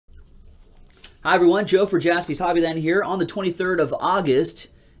Hi everyone, Joe for Jaspys Hobbyland here on the 23rd of August.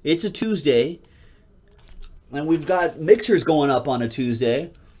 It's a Tuesday, and we've got mixers going up on a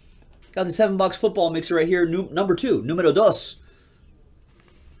Tuesday. Got the $7 football mixer right here, number 2, numero dos.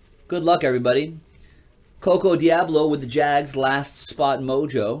 Good luck, everybody. Coco Diablo with the Jags last spot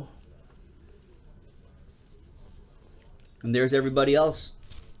mojo. And there's everybody else.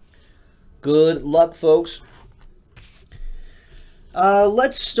 Good luck, folks.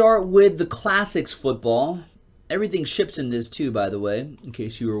 Let's start with the Classics football. Everything ships in this too, by the way, in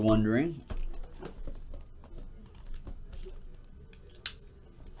case you were wondering.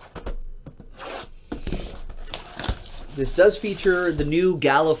 This does feature the new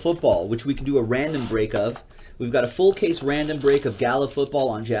Gala football, which we can do a random break of. We've got a full case random break of Gala football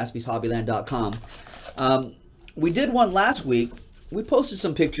on JaspysHobbyland.com. We did one last week. We posted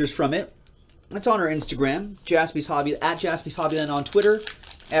some pictures from it. It's on our Instagram, Jaspys Hobby, at Jaspys Hobbyland on Twitter,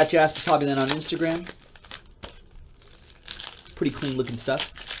 at Jaspys Hobbyland on Instagram. Pretty clean looking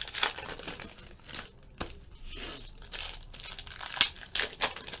stuff.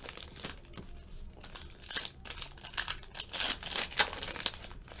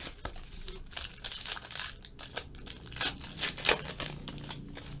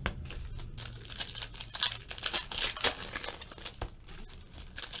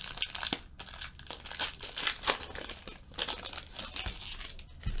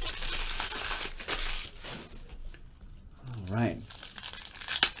 Right.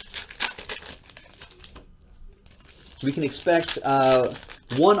 We can expect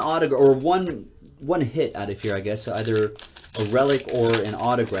one autograph or one hit out of here, I guess, so either a relic or an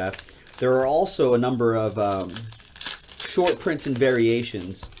autograph. There are also a number of short prints and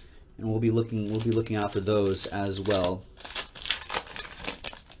variations, and we'll be looking out for those as well.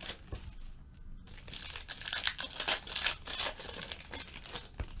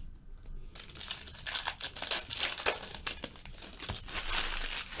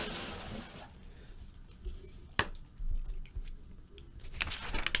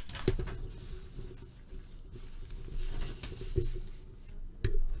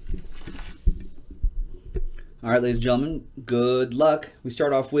 All right, ladies and gentlemen, good luck. We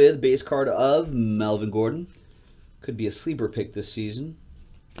start off with base card of Melvin Gordon. Could be a sleeper pick this season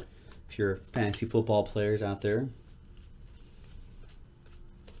if you're fantasy football players out there.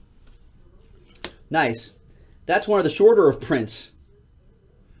 Nice. That's one of the shorter of prints.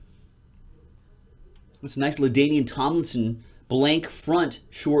 That's a nice LaDainian Tomlinson blank front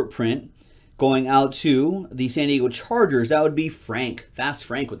short print going out to the San Diego Chargers. That would be Frank. Fast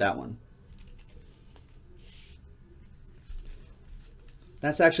Frank with that one.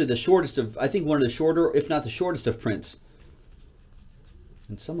 That's actually the shortest of, I think, one of the shorter, if not the shortest of prints.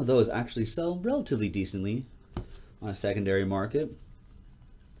 And some of those actually sell relatively decently on a secondary market.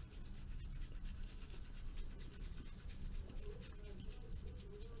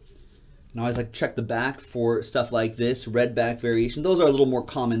 And I always like to check the back for stuff like this, red back variation. Those are a little more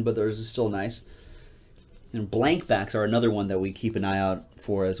common, but those are still nice. And blank backs are another one that we keep an eye out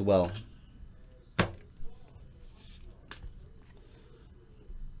for as well.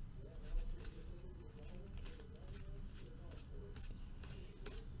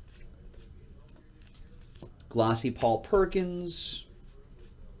 Glossy Paul Perkins.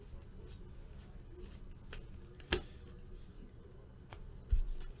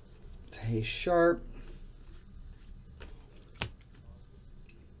 Tay Sharp.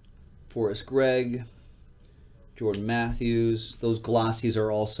 Forrest Gregg. Jordan Matthews. Those glossies are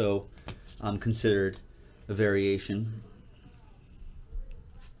also considered a variation.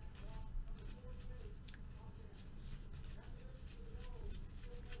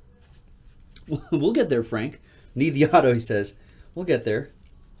 We'll get there, Frank. Need the auto, he says. We'll get there.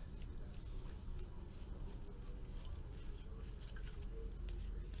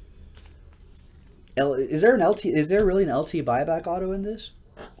 Is there an LT? Is there really an LT buyback auto in this?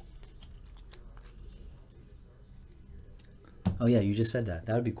 Oh yeah, you just said that.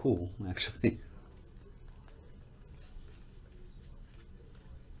 That would be cool, actually.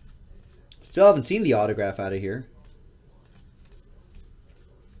 Still haven't seen the autograph out of here.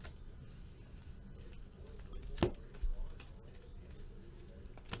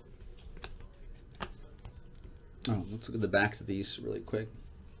 Oh, let's look at the backs of these really quick.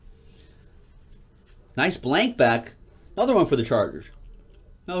 Nice blank back. Another one for the Chargers.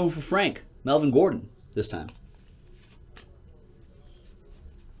 Another one for Frank. Melvin Gordon this time.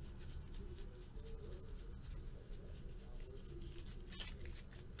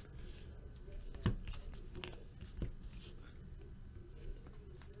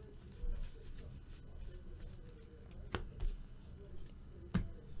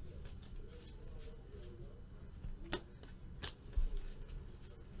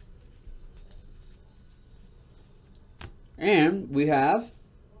 And we have,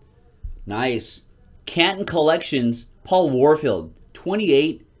 nice, Canton Collections, Paul Warfield,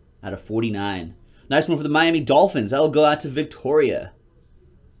 28 out of 49. Nice one for the Miami Dolphins. That'll go out to Victoria.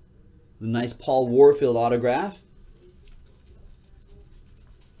 The nice Paul Warfield autograph.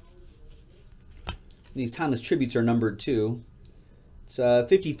 These timeless tributes are numbered too. It's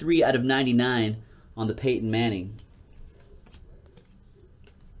 53 out of 99 on the Peyton Manning.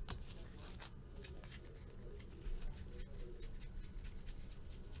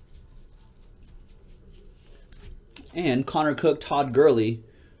 And Connor Cook, Todd Gurley,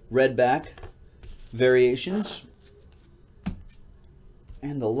 redback variations.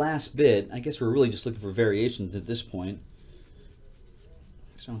 And the last bit, I guess we're really just looking for variations at this point.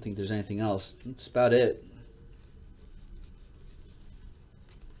 I don't think there's anything else. That's about it.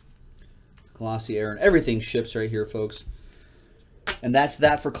 Glossy Aaron. Everything ships right here, folks. And that's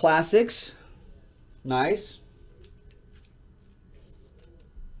that for Classics. Nice.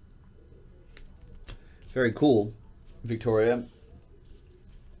 Very cool, Victoria.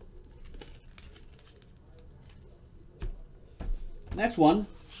 Next one,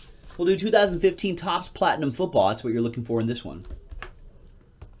 we'll do 2015 Topps Platinum Football. That's what you're looking for in this one.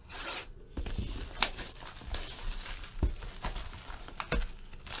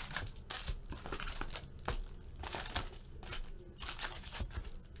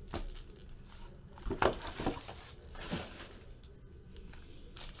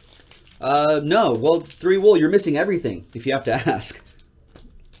 No. Well, 3 wool, you're missing everything if you have to ask.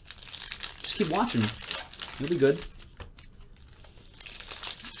 Just keep watching. You'll be good.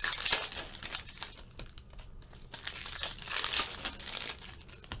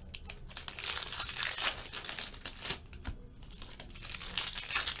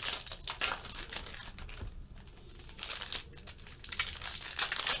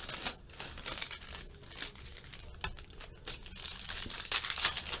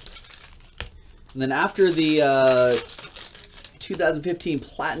 And then after the 2015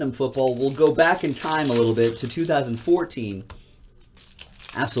 Platinum Football, we'll go back in time a little bit to 2014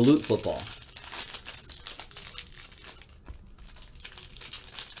 Absolute Football.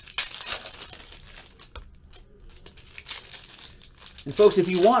 And folks, if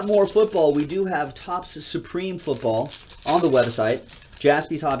you want more football, we do have Topps Supreme Football on the website,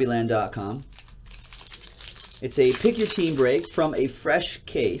 JaspysHobbyland.com. It's a pick your team break from a fresh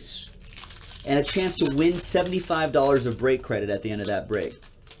case, and a chance to win $75 of break credit at the end of that break.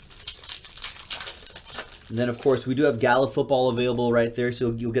 And then, of course, we do have Gala Football available right there,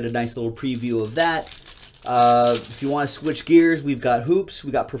 so you'll get a nice little preview of that. If you want to switch gears, we've got Hoops.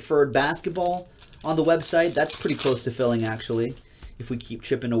 We got Preferred Basketball on the website. That's pretty close to filling, actually, if we keep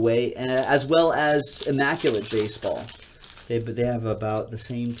chipping away. As well as Immaculate Baseball. They have about the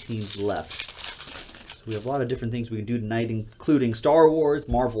same teams left. So we have a lot of different things we can do tonight, including Star Wars,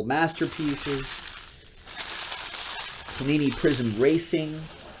 Marvel Masterpieces, Panini Prism Racing,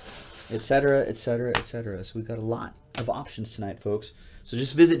 etc., etc., etc. So we've got a lot of options tonight, folks. So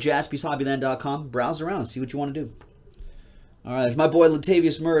just visit JaspysHobbyland.com, browse around, see what you want to do. All right, there's my boy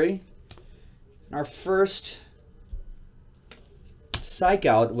Latavius Murray. Our first psych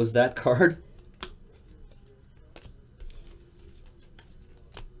out was that card.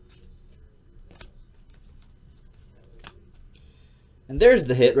 And there's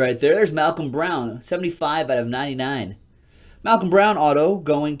the hit right there. There's Malcolm Brown, 75 out of 99. Malcolm Brown auto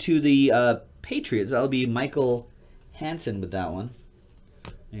going to the Patriots. That'll be Michael Hansen with that one.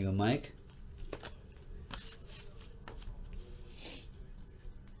 There you go, Mike.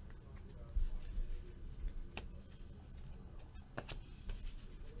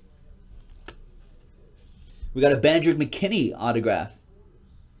 We got a Benedict McKinney autograph.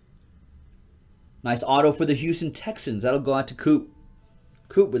 Nice auto for the Houston Texans. That'll go out to Coop.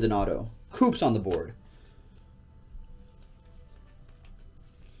 Coop with an auto. Coop's on the board.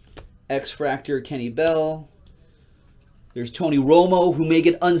 X-Fractor, Kenny Bell. There's Tony Romo, who may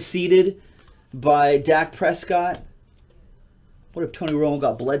get unseated by Dak Prescott. What if Tony Romo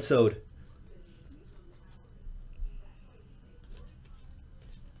got Bledsoed?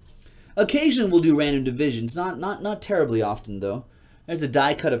 Occasionally we'll do random divisions. Not terribly often, though. There's a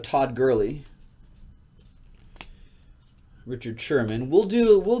die cut of Todd Gurley. Richard Sherman. We'll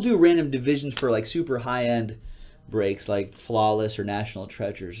do random divisions for like super high-end breaks like Flawless or National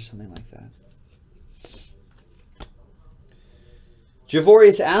Treasures or something like that.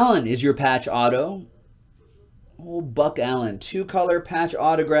 Javorius Allen is your patch auto. Oh, Buck Allen. 2-color patch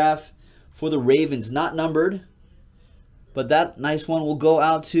autograph for the Ravens. Not numbered, but that nice one will go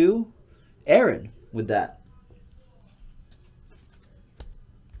out to Aaron with that.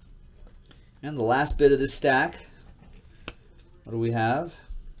 And the last bit of this stack. What do we have?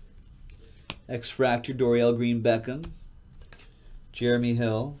 X-Fractor, Dorial Green Beckham, Jeremy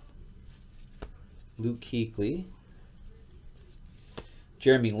Hill, Luke Kuechly,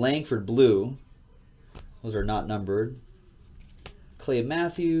 Jeremy Langford Blue. Those are not numbered. Clay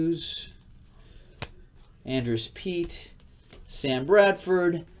Matthews, Andrews Pete, Sam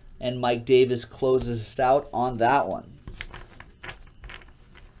Bradford, and Mike Davis closes us out on that one.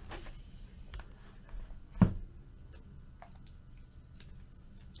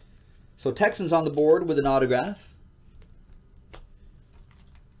 So Texans on the board with an autograph.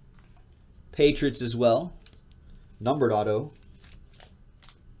 Patriots as well. Numbered auto.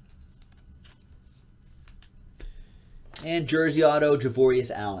 And jersey auto, Javorius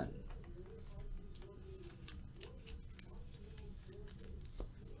Allen.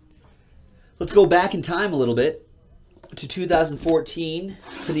 Let's go back in time a little bit to 2014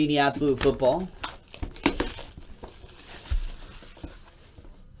 Panini Absolute Football.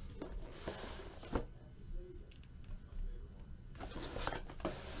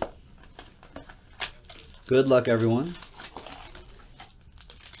 Good luck, everyone.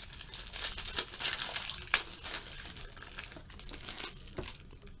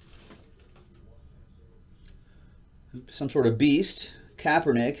 Some sort of beast,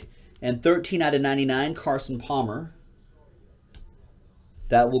 Kaepernick, and 13 out of 99, Carson Palmer.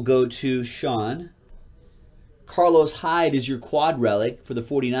 That will go to Sean. Carlos Hyde is your quad relic for the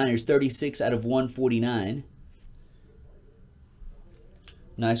 49ers, 36 out of 149.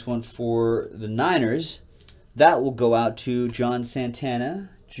 Nice one for the Niners. That will go out to John Santana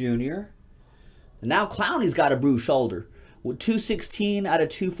Jr. And now Clowney's got a bruised shoulder. 216 out of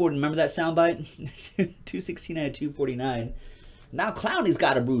 240. Remember that soundbite? 216 out of 249. Now Clowney's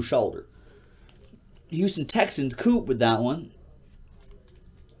got a bruised shoulder. Houston Texans Coop with that one.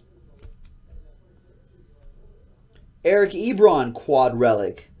 Eric Ebron quad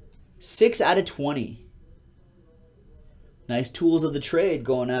relic. 6 out of 20. Nice tools of the trade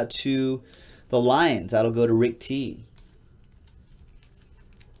going out to the Lions. That'll go to Rick T.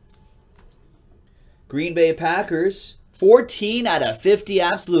 Green Bay Packers. 14 out of 50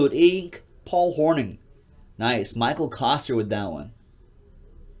 Absolute Ink. Paul Hornung. Nice. Michael Koster with that one.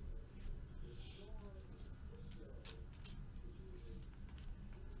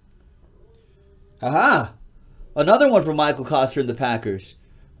 Haha. Another one for Michael Koster and the Packers.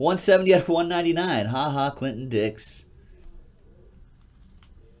 170 out of 199. Haha, Clinton Dix.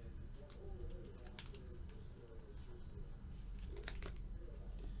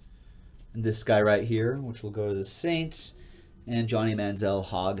 And this guy right here, which will go to the Saints, and Johnny Manziel,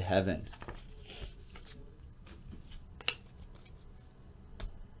 Hog Heaven.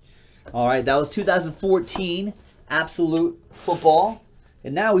 All right, that was 2014 Absolute Football.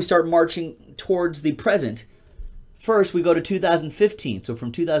 And now we start marching towards the present. First, we go to 2015. So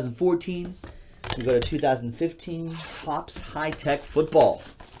from 2014, we go to 2015 Topps High Tech Football.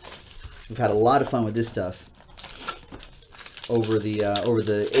 We've had a lot of fun with this stuff over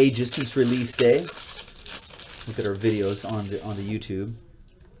the ages since release day. Look at our videos on the YouTube.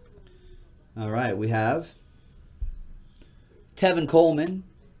 All right, we have Tevin Coleman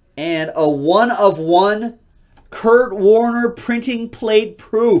and a 1/1 Kurt Warner printing plate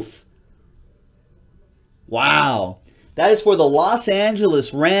proof. Wow. That is for the Los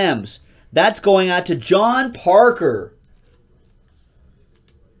Angeles Rams. That's going out to John Parker.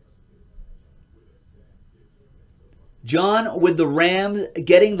 John with the Rams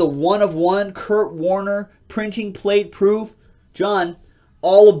getting the 1/1 Kurt Warner printing plate proof. John,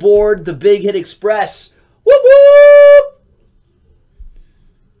 all aboard the Big Hit Express. Whoop whoop!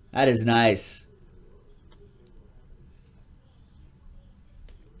 That is nice.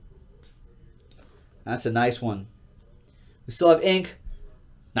 That's a nice one. We still have ink.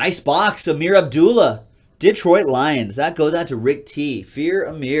 Nice box. Amir Abdullah. Detroit Lions. That goes out to Rick T. Fear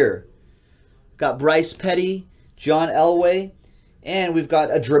Amir. Got Bryce Petty. John Elway. And we've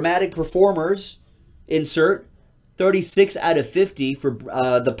got a Dramatic Performers insert. 36 out of 50 for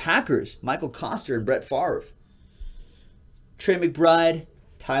the Packers. Michael Koster and Brett Favre. Trey McBride.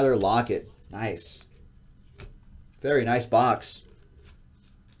 Tyler Lockett. Nice. Very nice box.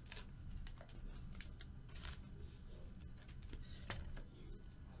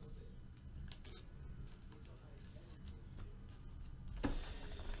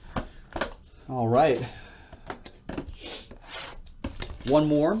 All right. One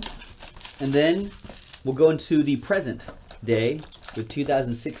more, and then we'll go into the present day with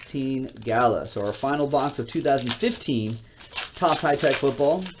 2016 Gala. So our final box of 2015 Topps High Tech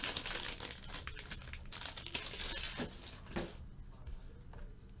Football.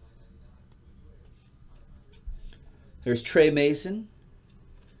 There's Trey Mason.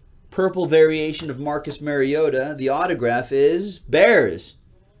 Purple variation of Marcus Mariota. The autograph is Bears.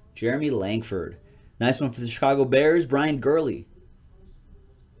 Jeremy Langford. Nice one for the Chicago Bears. Brian Gurley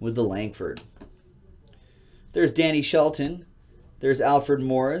with the Langford. There's Danny Shelton. There's Alfred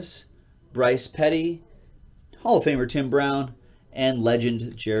Morris. Bryce Petty. Hall of Famer Tim Brown. And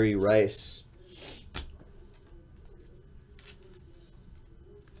legend Jerry Rice.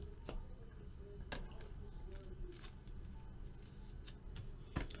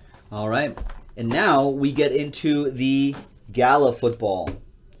 All right. And now we get into the Gala football.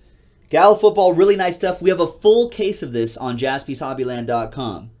 Gala football, really nice stuff. We have a full case of this on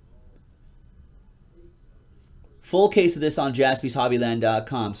JaspysHobbyland.com. Full case of this on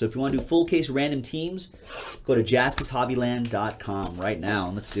JaspysHobbyland.com. So if you want to do full case random teams, go to JaspysHobbyland.com right now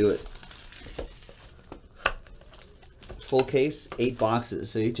and let's do it. Full case, 8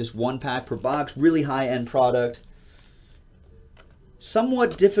 boxes. So just 1 pack per box. Really high-end product.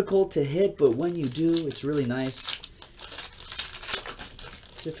 Somewhat difficult to hit, but when you do, it's really nice.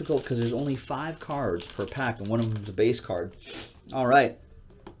 Difficult because there's only 5 cards per pack, and one of them is a base card. All right.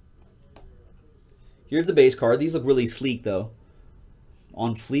 Here's the base card. These look really sleek, though.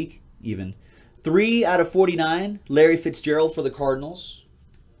 On fleek, even. 3 out of 49, Larry Fitzgerald for the Cardinals.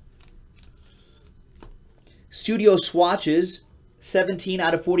 Studio swatches, 17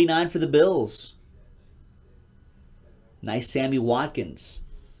 out of 49 for the Bills. Nice Sammy Watkins.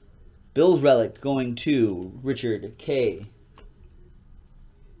 Bills relic going to Richard K.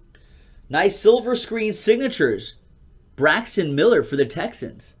 Nice silver screen signatures. Braxton Miller for the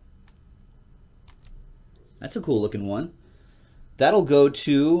Texans. That's a cool looking one. That'll go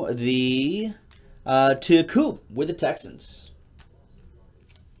to the to Coop with the Texans.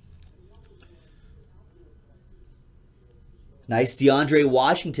 Nice DeAndre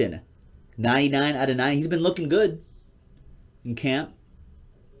Washington. 99 out of 90. He's been looking good in camp.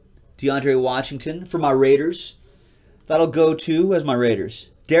 DeAndre Washington for my Raiders. That'll go to, who has my Raiders?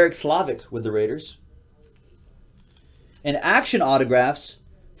 Derek Slavic with the Raiders. And action autographs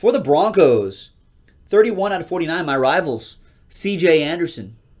for the Broncos. 31 out of 49, my rivals. C.J.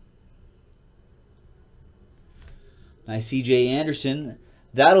 Anderson. Nice C.J. Anderson.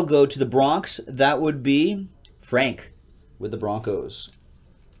 That'll go to the Bronx. That would be Frank with the Broncos.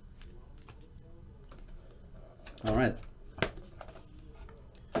 All right.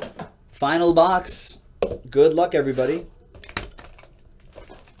 Final box. Good luck, everybody.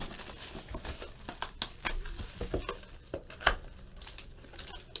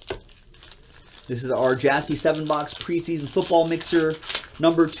 This is our Jaspy 7-box preseason football mixer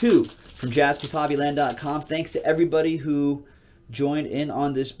number 2 from JaspysHobbyland.com. Thanks to everybody who joined in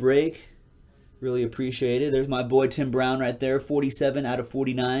on this break. Really appreciate it. There's my boy Tim Brown right there. 47 out of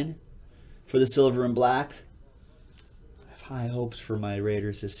 49 for the silver and black. I have high hopes for my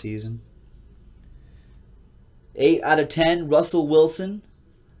Raiders this season. 8 out of 10, Russell Wilson.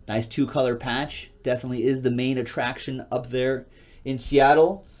 Nice 2-color patch. Definitely is the main attraction up there in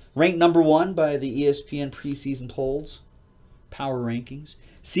Seattle. Ranked number 1 by the ESPN preseason polls. Power rankings.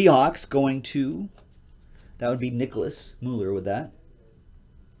 Seahawks going to, that would be Nicholas Mueller with that.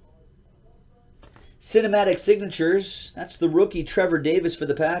 Cinematic signatures. That's the rookie Trevor Davis for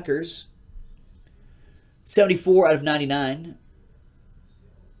the Packers. 74 out of 99.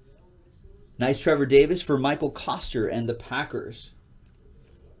 Nice Trevor Davis for Michael Koster and the Packers.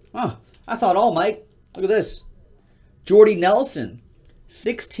 Huh, that's not all, Mike. Look at this. Jordy Nelson.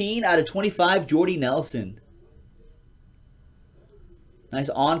 16 out of 25, Jordy Nelson. Nice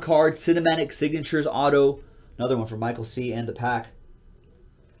on-card cinematic signatures auto. Another one for Michael C. and the Pack.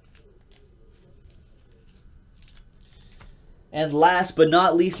 And last but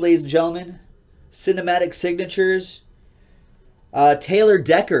not least, ladies and gentlemen, cinematic signatures. Taylor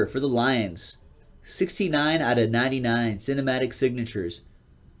Decker for the Lions. 69 out of 99 cinematic signatures.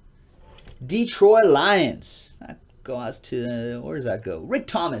 Detroit Lions. That goes to, where does that go? Rick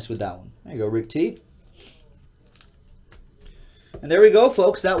Thomas with that one. There you go, Rick T. And there we go,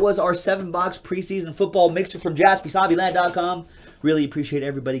 folks. That was our 7-box preseason football mixer from JaspysHobbyland.com. Really appreciate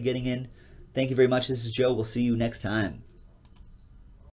everybody getting in. Thank you very much. This is Joe. We'll see you next time.